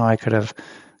 oh no, I could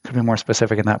be more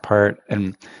specific in that part.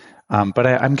 And but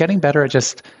I'm getting better at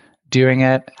just doing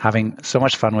it, having so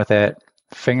much fun with it,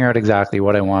 figuring out exactly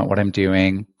what I want, what I'm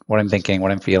doing, what I'm thinking,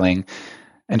 what I'm feeling,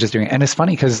 and just doing it. And it's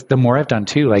funny because the more I've done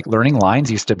too, learning lines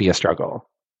used to be a struggle.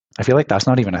 I feel like that's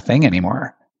not even a thing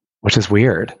anymore, which is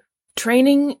weird.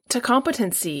 Training to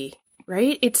competency,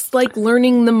 right? It's like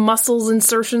learning the muscles,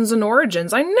 insertions, and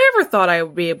origins. I never thought I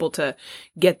would be able to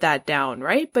get that down,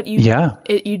 right? But you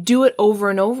do it over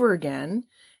and over again,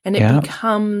 and it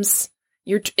becomes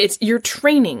you're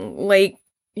training.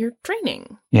 You're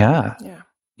training. Yeah.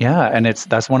 And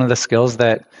that's one of the skills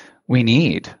that we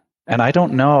need. And I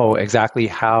don't know exactly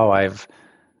how I've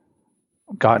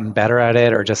gotten better at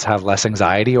it or just have less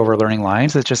anxiety over learning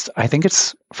lines. It's just, I think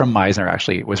it's from Meisner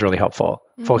actually was really helpful.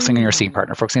 Focusing on your scene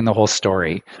partner, focusing on the whole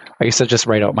story. I used to just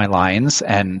write out my lines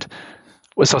and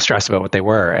was so stressed about what they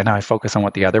were. And now I focus on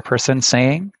what the other person's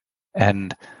saying.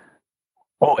 And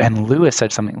Oh, and Lewis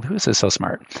said something. Lewis is so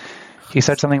smart. He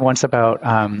said something once about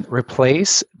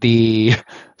replace the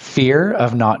fear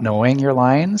of not knowing your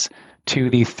lines to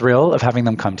the thrill of having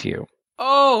them come to you.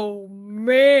 Oh,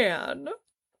 man.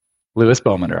 Lewis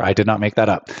Bowmaner. I did not make that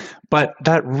up. But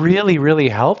that really, really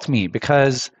helped me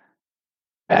because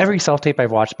every self-tape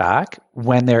I've watched back,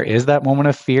 when there is that moment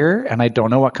of fear and I don't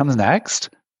know what comes next,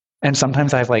 and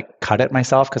sometimes I've like cut it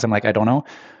myself because I'm like, I don't know,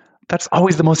 that's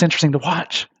always the most interesting to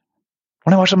watch.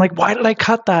 When I watch, I'm like, why did I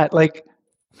cut that? Like,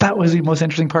 that was the most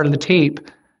interesting part of the tape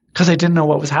because I didn't know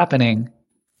what was happening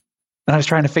and I was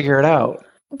trying to figure it out.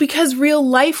 Because real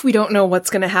life, we don't know what's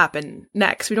going to happen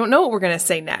next. We don't know what we're going to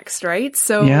say next, right?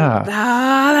 So, Yeah.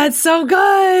 That's so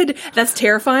good. That's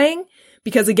terrifying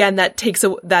because, again, that's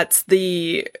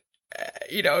the,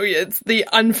 it's the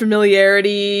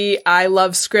unfamiliarity. I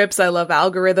love scripts. I love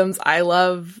algorithms. I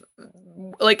love,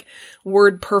 like,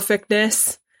 word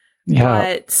perfectness.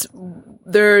 Yeah. But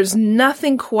there's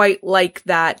nothing quite like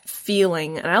that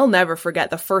feeling. And I'll never forget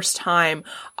the first time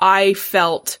I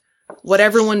felt what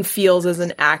everyone feels as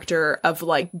an actor of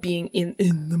like being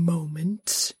in the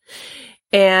moment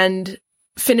and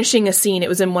finishing a scene. It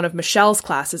was in one of Michelle's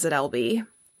classes at LB.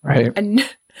 Right. And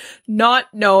not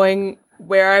knowing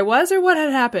where I was or what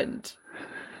had happened.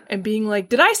 And being like,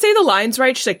 did I say the lines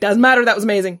right? She's like, doesn't matter. That was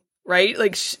amazing. Right?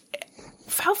 Like,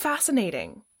 how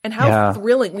fascinating. And how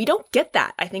thrilling. We don't get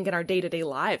that, I think, in our day-to-day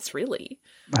lives, really.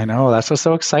 I know. That's what's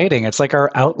so exciting. It's like our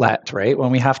outlet, right?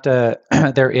 When we have to,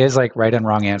 there is like right and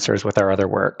wrong answers with our other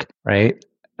work, right?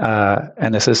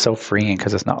 And this is so freeing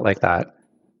because it's not like that.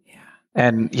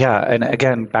 And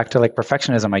again, back to like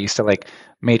perfectionism, I used to like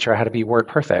make sure I had to be word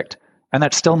perfect. And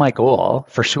that's still my goal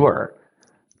for sure.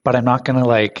 But I'm not going to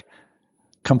like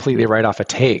completely write off a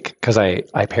take because I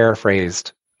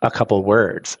paraphrased a couple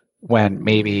words when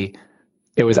maybe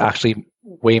it was actually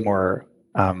way more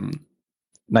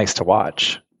nice to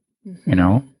watch, you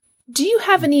know? Do you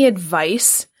have any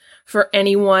advice for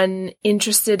anyone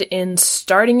interested in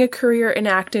starting a career in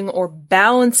acting or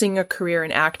balancing a career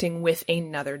in acting with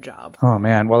another job? Oh,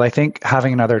 man. Well, I think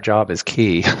having another job is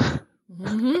key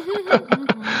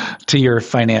to your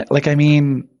finance. Like, I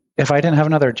mean, if I didn't have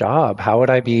another job, how would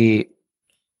I be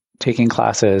taking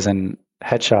classes and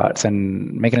headshots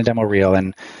and making a demo reel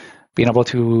and being able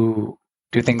to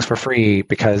do things for free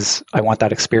because I want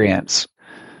that experience,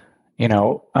 you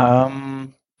know?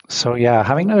 So yeah,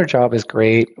 having another job is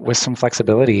great with some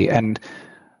flexibility. And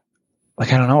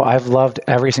like, I don't know, I've loved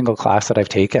every single class that I've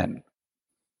taken.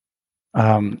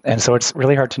 And so it's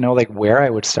really hard to know like where I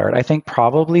would start. I think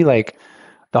probably like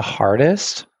the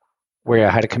hardest where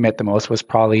I had to commit the most was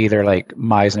probably either like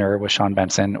Meisner with Sean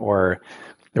Benson or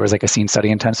there was like a scene study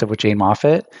intensive with Jane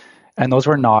Moffat. And those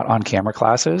were not on camera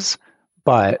classes,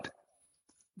 but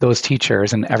those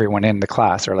teachers and everyone in the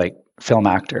class are like film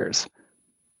actors.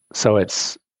 So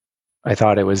I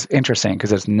thought it was interesting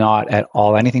because it's not at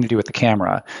all anything to do with the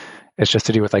camera. It's just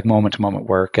to do with like moment to moment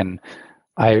work. And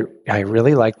I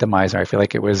really liked the Meisner. I feel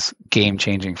like it was game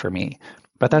changing for me.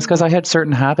 But that's because I had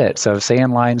certain habits of saying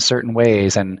lines certain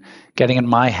ways and getting in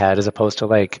my head as opposed to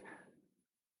like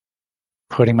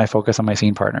putting my focus on my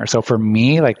scene partner. So for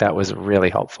me, like that was really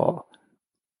helpful.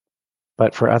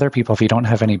 But for other people, if you don't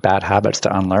have any bad habits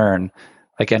to unlearn,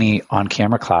 like any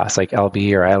on-camera class, like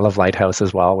LB or I Love Lighthouse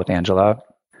as well with Angela,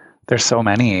 there's so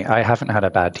many. I haven't had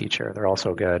a bad teacher. They're all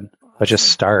so good. But just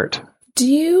start. Do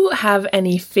you have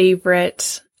any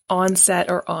favorite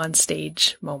on-set or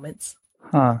on-stage moments?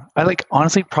 I like,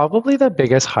 honestly, probably the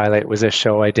biggest highlight was a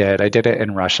show I did. I did it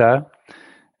in Russia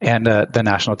and the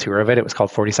national tour of it. It was called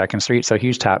 42nd Street, so a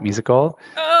huge tap musical.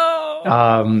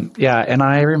 Oh! Yeah, and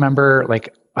I remember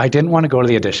like, I didn't want to go to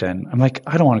the audition. I'm like,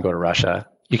 I don't want to go to Russia.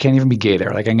 You can't even be gay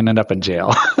there. Like, I'm going to end up in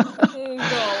jail.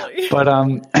 But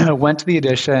I went to the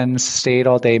audition, stayed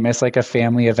all day, missed like a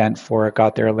family event for it,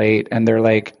 got there late. And they're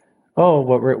like, oh,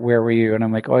 where were you? And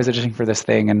I'm like, oh, I was auditioning for this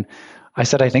thing. And I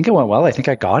said, I think it went well. I think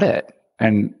I got it.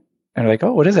 And they're like,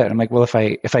 oh, what is it? I'm like, well, if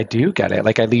I do get it,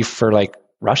 like I leave for like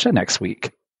Russia next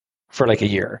week for like a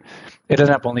year. It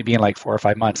ended up only being like 4 or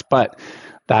 5 months. But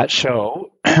that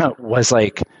show was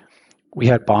like, we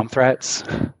had bomb threats.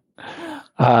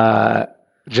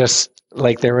 Just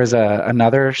like there was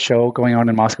another show going on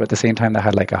in Moscow at the same time that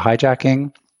had like a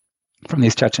hijacking from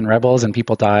these Chechen rebels and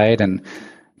people died and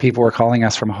people were calling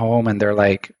us from home and they're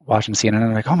like watching CNN and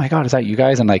they're like, oh my God, is that you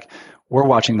guys? And like, we're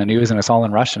watching the news and it's all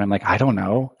in Russian. I'm like, I don't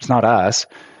know. It's not us.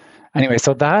 Anyway,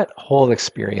 so that whole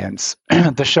experience,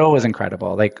 the show was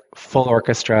incredible, like full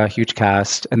orchestra, huge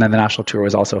cast. And then the national tour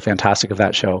was also fantastic of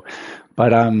that show.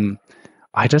 But,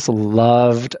 I just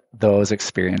loved those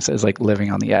experiences, like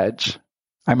living on the edge.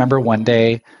 I remember one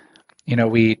day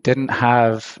we didn't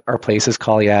have our places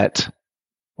call yet,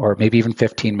 or maybe even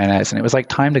 15 minutes. And it was like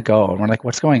time to go. And we're like,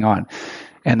 what's going on?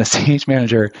 And the stage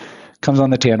manager comes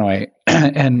on the tannoy,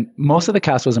 and most of the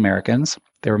cast was Americans.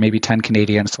 There were maybe 10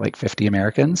 Canadians to like 50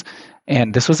 Americans.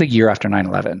 And this was a year after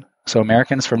 9/11. So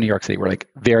Americans from New York City were like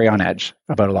very on edge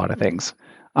about a lot of things.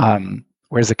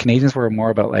 Whereas the Canadians were more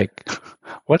about like,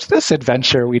 what's this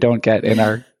adventure we don't get in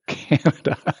our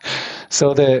Canada?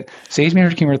 So the stage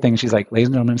manager came over thing. She's like, ladies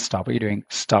and gentlemen, stop what you're doing.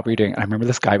 Stop what you're doing. I remember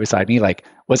this guy beside me like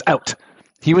was out.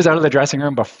 He was out of the dressing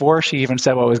room before she even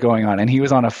said what was going on. And he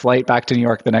was on a flight back to New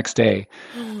York the next day.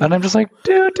 And I'm just like,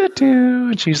 do.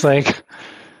 And she's like,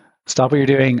 stop what you're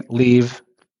doing. Leave.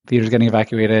 Theater's getting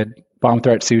evacuated. Bomb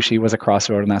threat sushi was across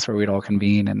the road, and that's where we'd all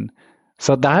convene. And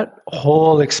so that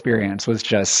whole experience was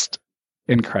just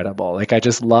incredible. Like, I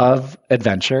just love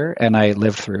adventure, and I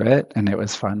lived through it, and it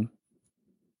was fun.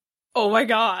 Oh my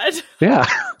God. Yeah.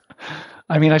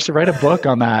 I mean, I should write a book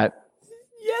on that.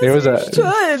 Yes, it was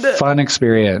a fun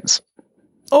experience.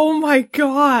 Oh my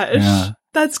gosh. Yeah.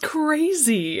 That's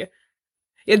crazy.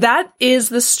 Yeah, that is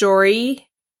the story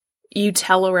you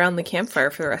tell around the campfire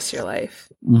for the rest of your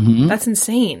life. Mm-hmm. That's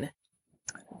insane.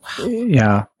 Wow.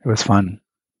 Yeah, it was fun.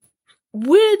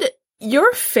 Would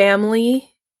your family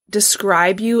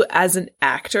describe you as an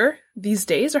actor these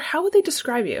days, or how would they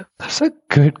describe you? That's a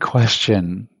good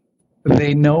question.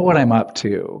 They know what I'm up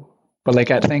to. But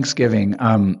like at Thanksgiving,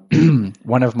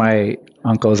 one of my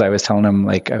uncles, I was telling him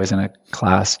like I was in a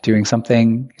class doing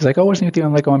something. He's like, oh, what's new with you?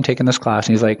 I'm like, oh, I'm taking this class.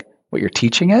 And he's like, what, you're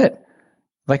teaching it?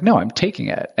 I'm like, no, I'm taking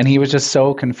it. And he was just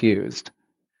so confused.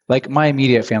 Like my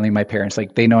immediate family, my parents,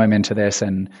 like they know I'm into this.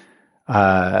 And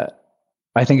I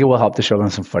think it will help to show them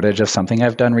some footage of something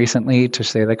I've done recently to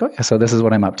say like, oh yeah, so this is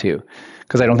what I'm up to.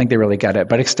 Because I don't think they really get it.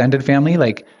 But extended family,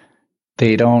 like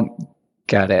they don't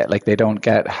get it. Like they don't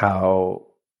get how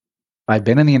I've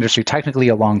been in the industry technically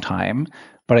a long time,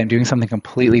 but I'm doing something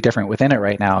completely different within it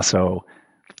right now. So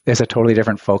it's a totally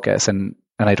different focus. And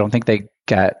I don't think they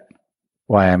get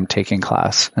why I'm taking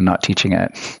class and not teaching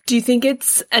it. Do you think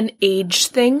it's an age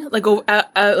thing? Like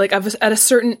at a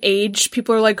certain age,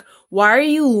 people are like, why are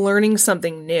you learning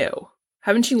something new?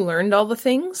 Haven't you learned all the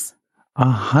things?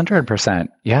 100%.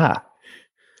 Yeah.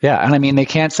 Yeah. And I mean, they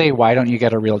can't say, why don't you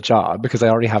get a real job? Because I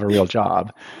already have a real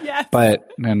job. Yes. But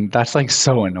and that's like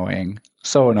so annoying.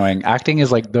 So annoying. Acting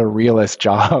is like the realest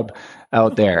job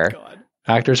out there. God.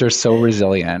 Actors are so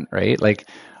resilient, right? Like,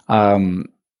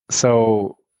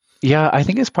 so yeah, I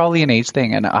think it's probably an age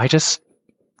thing. And I just,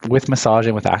 with massage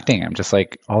and with acting, I'm just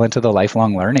like all into the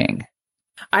lifelong learning.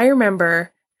 I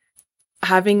remember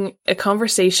having a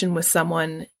conversation with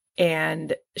someone,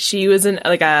 and she was an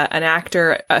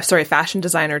actor, a fashion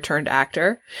designer turned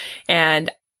actor. And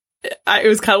it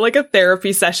was kind of like a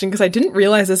therapy session because I didn't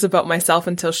realize this about myself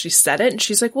until she said it. And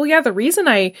she's like, well, yeah, the reason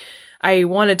I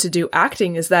wanted to do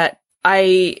acting is that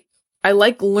I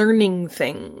like learning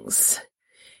things.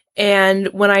 And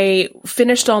when I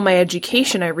finished all my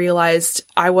education, I realized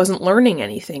I wasn't learning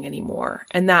anything anymore.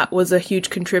 And that was a huge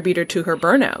contributor to her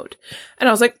burnout. And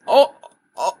I was like,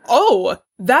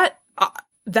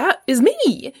 that is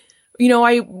me. You know,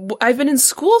 I've been in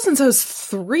school since I was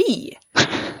 3.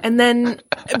 And then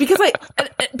because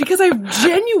I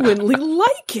genuinely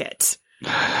like it.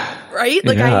 Right?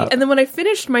 Like yeah. And then when I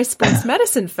finished my sports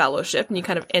medicine fellowship and you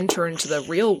kind of enter into the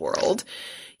real world,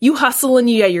 you hustle and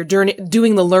you're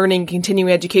doing the learning,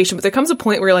 continuing education, but there comes a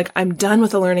point where you're like, I'm done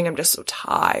with the learning. I'm just so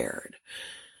tired.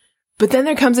 But then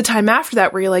there comes a time after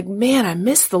that where you're like, man, I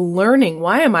miss the learning.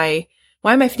 Why am I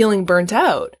feeling burnt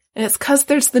out? And it's because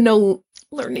there's no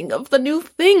learning of the new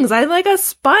things. I like a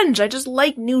sponge. I just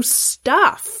like new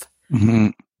stuff. Mm-hmm.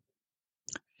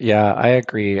 Yeah, I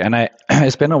agree. And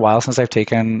it's been a while since I've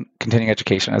taken continuing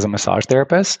education as a massage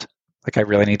therapist. Like I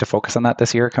really need to focus on that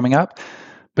this year coming up,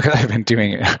 because I've been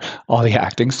doing all the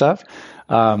acting stuff.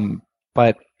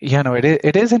 But yeah, no,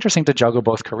 it is interesting to juggle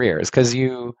both careers because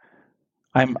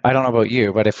I don't know about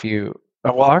you, but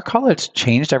our college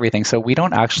changed everything. So we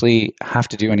don't actually have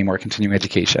to do any more continuing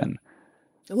education.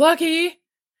 Lucky.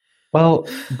 Well,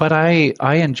 but I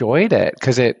enjoyed it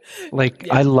because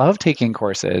I love taking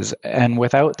courses, and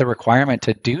without the requirement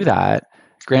to do that,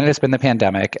 granted it's been the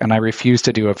pandemic and I refuse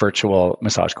to do a virtual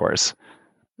massage course.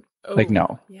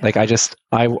 No, yeah. like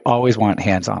I always want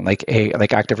hands-on, like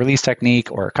active release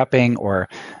technique or cupping, or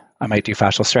I might do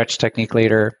fascial stretch technique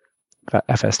later,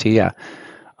 FST. Yeah.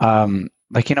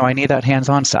 I need that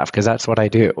hands-on stuff because that's what I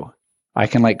do. I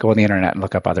can go on the internet and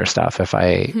look up other stuff if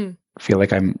I feel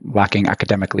like I'm lacking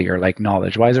academically or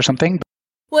knowledge-wise or something.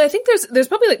 Well, I think there's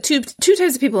probably two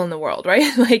types of people in the world,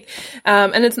 right?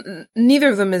 And it's neither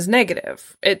of them is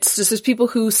negative. It's just there's people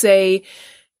who say,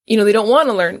 they don't want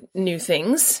to learn new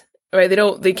things, right?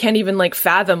 They can't even like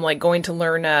fathom like going to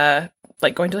learn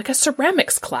going to like a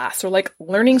ceramics class or like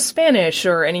learning Spanish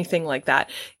or anything like that.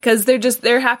 Cause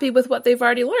they're happy with what they've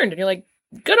already learned. And you're like,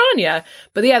 good on ya.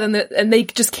 But yeah, and they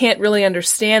just can't really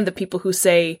understand the people who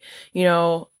say,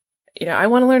 I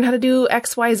want to learn how to do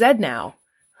X, Y, Z now.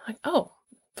 I'm like, oh,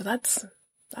 but that's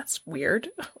weird.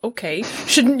 Okay.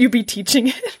 Shouldn't you be teaching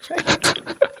it? Right?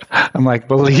 I'm like,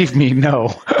 believe me,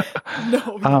 no.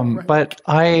 No. Right. But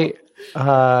I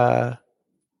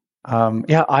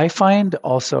find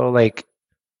also like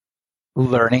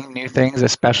learning new things,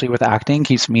 especially with acting,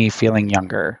 keeps me feeling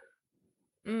younger.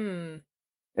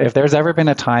 If there's ever been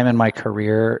a time in my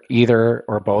career, either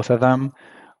or both of them,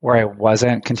 where I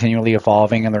wasn't continually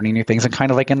evolving and learning new things and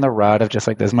kind of like in the rut of just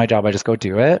like, this is my job, I just go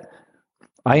do it,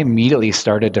 I immediately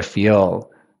started to feel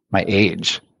my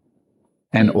age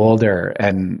and older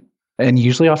and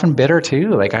usually often bitter too.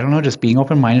 Like, I don't know, just being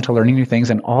open-minded to learning new things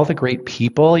and all the great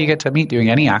people you get to meet doing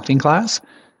any acting class.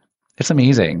 It's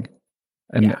amazing.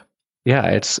 And yeah,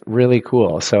 it's really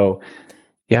cool. So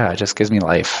yeah, it just gives me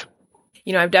life.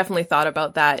 I've definitely thought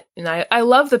about that. And I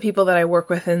love the people that I work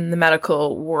with in the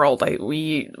medical world.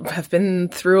 We have been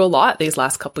through a lot these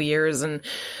last couple years. And,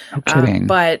 no kidding.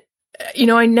 But,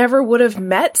 I never would have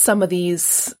met some of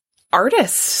these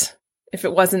artists if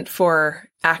it wasn't for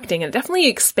acting. And it definitely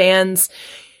expands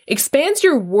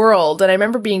your world. And I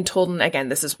remember being told, and again,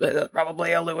 this is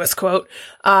probably a Lewis quote,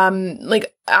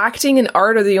 like acting and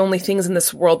art are the only things in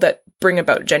this world that bring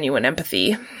about genuine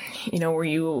empathy, where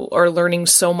you are learning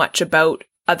so much about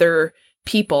other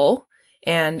people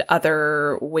and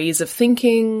other ways of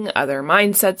thinking, other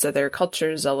mindsets, other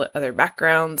cultures, other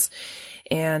backgrounds.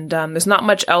 And there's not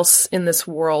much else in this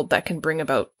world that can bring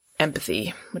about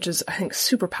empathy, which is, I think,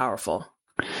 super powerful.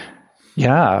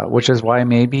 Yeah, which is why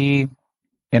maybe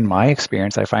in my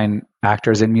experience, I find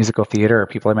actors in musical theater or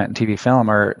people I met in TV film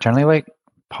are generally like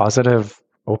positive,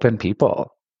 open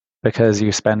people because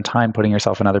you spend time putting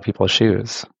yourself in other people's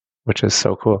shoes, which is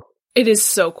so cool. It is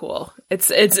so cool. It's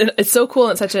so cool.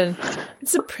 And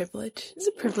it's a privilege. It's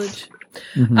a privilege.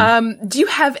 Mm-hmm. Do you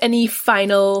have any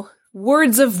final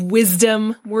words of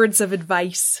wisdom, words of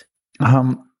advice?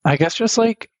 I guess just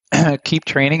like keep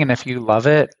training. And if you love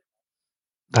it,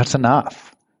 that's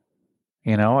enough.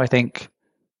 I think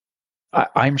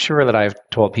I'm sure that I've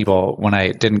told people when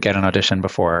I didn't get an audition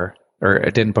before or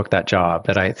I didn't book that job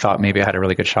that I thought maybe I had a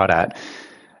really good shot at.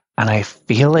 And I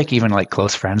feel like even like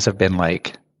close friends have been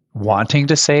like wanting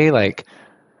to say like,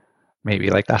 maybe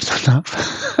like that's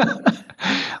enough.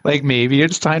 Like maybe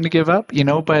it's time to give up,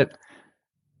 but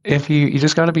if you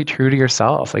just got to be true to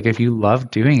yourself. Like if you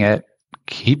love doing it,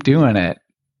 keep doing it.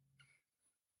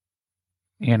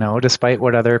 Despite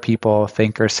what other people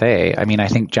think or say. I mean, I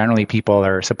think generally people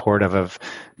are supportive of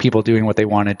people doing what they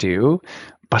want to do.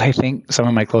 But I think some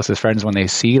of my closest friends, when they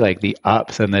see like the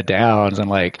ups and the downs and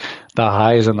like the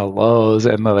highs and the lows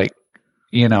and the like,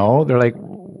 they're like,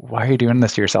 why are you doing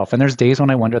this to yourself? And there's days when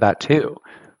I wonder that too.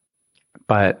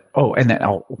 But, and then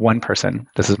one person,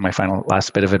 this is my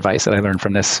last bit of advice that I learned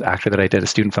from this actor that I did a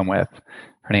student film with.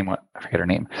 Her name, I forget her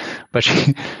name, but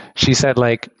she said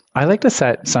like, I like to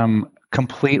set some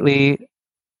completely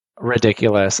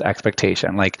ridiculous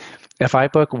expectation. Like if I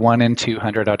book 1 in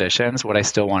 200 auditions, would I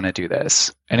still want to do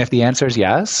this? And if the answer is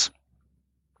yes,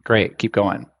 great, keep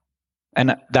going.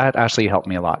 And that actually helped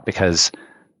me a lot because,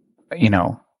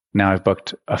 now I've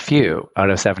booked a few out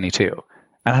of 72.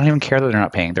 And I don't even care that they're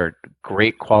not paying. They're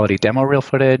great quality demo reel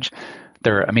footage.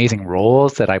 They're amazing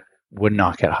roles that I would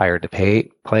not get hired to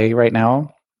play right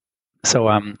now. So,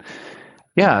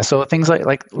 so things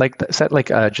like set like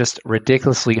a just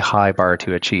ridiculously high bar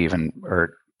to achieve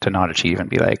or to not achieve and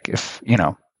be like, if,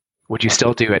 would you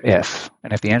still do it if?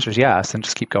 And if the answer is yes, then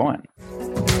just keep going.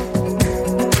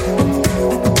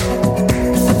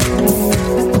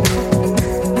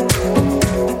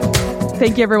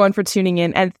 Thank you everyone for tuning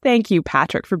in. And thank you,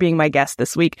 Patrick, for being my guest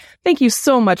this week. Thank you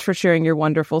so much for sharing your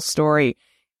wonderful story.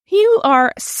 You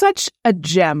are such a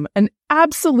gem, an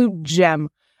absolute gem.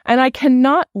 And I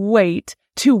cannot wait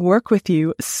to work with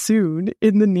you soon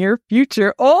in the near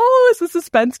future. Oh, is the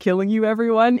suspense killing you,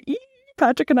 everyone?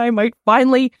 Patrick and I might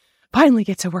finally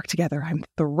get to work together. I'm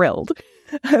thrilled.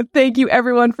 Thank you,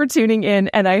 everyone, for tuning in,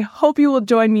 and I hope you will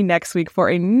join me next week for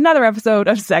another episode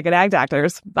of Second Act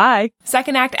Actors. Bye!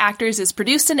 Second Act Actors is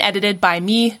produced and edited by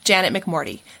me, Janet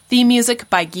McMorty. Theme music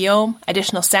by Guillaume,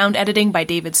 additional sound editing by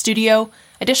David Studio,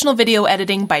 additional video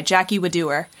editing by Jackie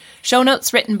Wadoer, show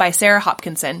notes written by Sarah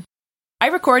Hopkinson. I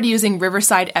record using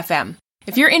Riverside FM.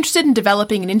 If you're interested in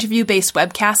developing an interview-based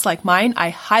webcast like mine, I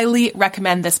highly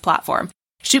recommend this platform.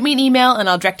 Shoot me an email and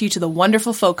I'll direct you to the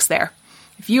wonderful folks there.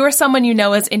 If you or someone you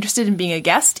know is interested in being a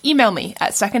guest, email me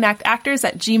at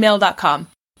secondactactors@gmail.com.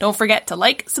 Don't forget to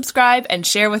like, subscribe, and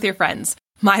share with your friends.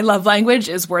 My love language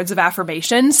is words of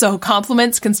affirmation, so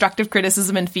compliments, constructive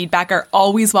criticism, and feedback are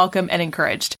always welcome and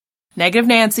encouraged. Negative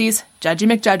Nancys, Judgy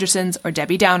McJudgersons, or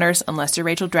Debbie Downers, unless you're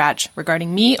Rachel Dratch,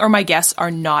 regarding me or my guests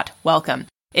are not welcome.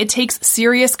 It takes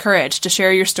serious courage to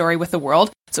share your story with the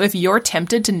world, so if you're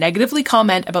tempted to negatively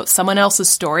comment about someone else's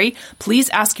story, please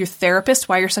ask your therapist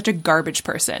why you're such a garbage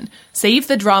person. Save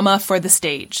the drama for the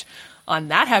stage. On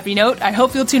that happy note, I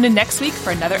hope you'll tune in next week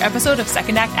for another episode of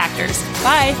Second Act Actors.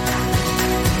 Bye!